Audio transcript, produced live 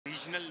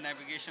regional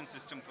navigation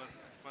system for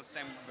first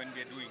time when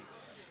we are doing.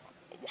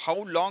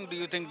 How long do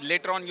you think,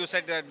 later on you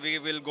said that we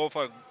will go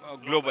for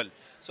global.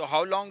 So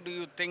how long do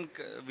you think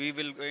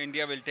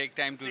India will take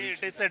time to See, reach?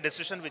 it is a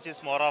decision which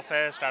is more of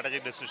a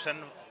strategic decision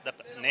the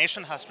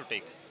nation has to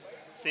take.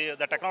 See,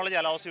 the technology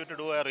allows you to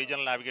do a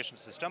regional navigation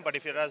system, but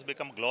if it has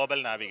become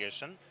global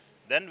navigation,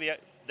 then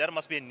there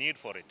must be a need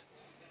for it.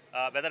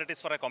 Whether it is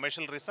for a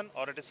commercial reason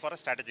or it is for a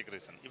strategic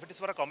reason. If it is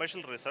for a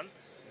commercial reason,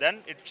 then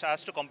it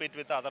has to compete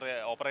with other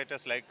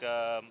operators like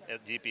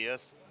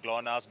GPS,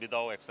 GLONASS,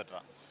 BIDO,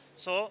 etc.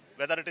 So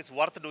whether it is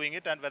worth doing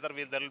it and whether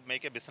there will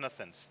make a business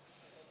sense.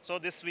 So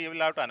this we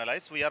will have to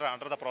analyze. We are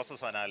under the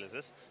process of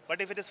analysis.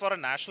 But if it is for a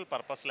national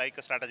purpose, like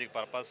a strategic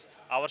purpose,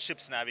 our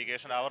ship's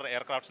navigation, our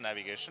aircraft's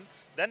navigation,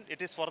 then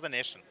it is for the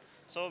nation.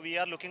 So we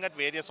are looking at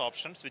various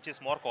options, which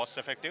is more cost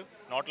effective,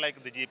 not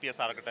like the GPS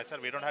architecture.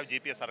 We don't have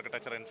GPS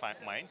architecture in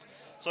mind.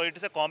 So it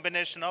is a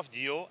combination of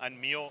GEO and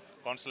MEO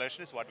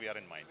constellation is what we are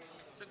in mind.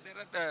 So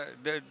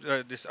there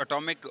are this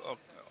atomic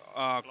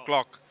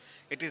clock.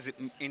 It is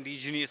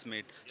indigenous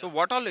made. So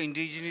what all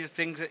indigenous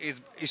things is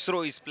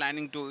ISRO is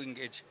planning to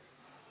engage?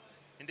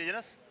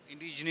 Indigenous?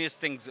 Indigenous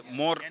things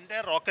more.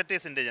 Entire rocket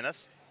is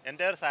indigenous.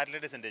 Entire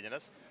satellite is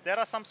indigenous. There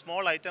are some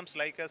small items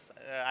like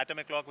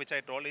atomic clock, which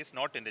I told is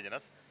not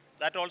indigenous.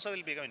 That also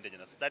will become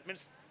indigenous. That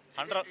means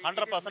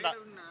 100%.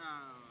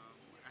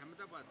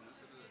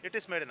 It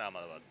is made in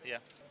Ahmedabad. Yeah.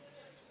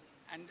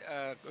 And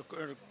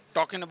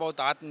talking about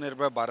Atma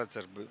Nirbhar Bharat,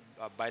 sir,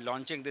 by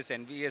launching this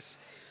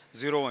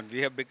NVS-01, we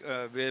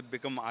have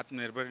become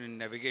Atma Nirbhar in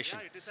navigation.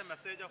 Yeah, it is a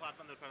message of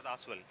Atma Nirbhar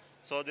as well.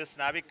 So this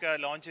Navic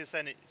launch is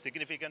a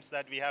significance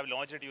that we have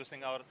launched it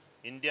using our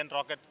Indian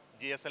rocket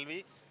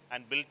GSLV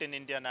and built in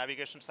India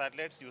navigation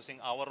satellites using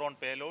our own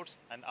payloads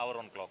and our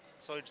own clock.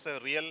 So it's a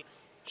real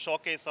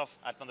showcase of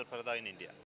Atma Nirbhar in India.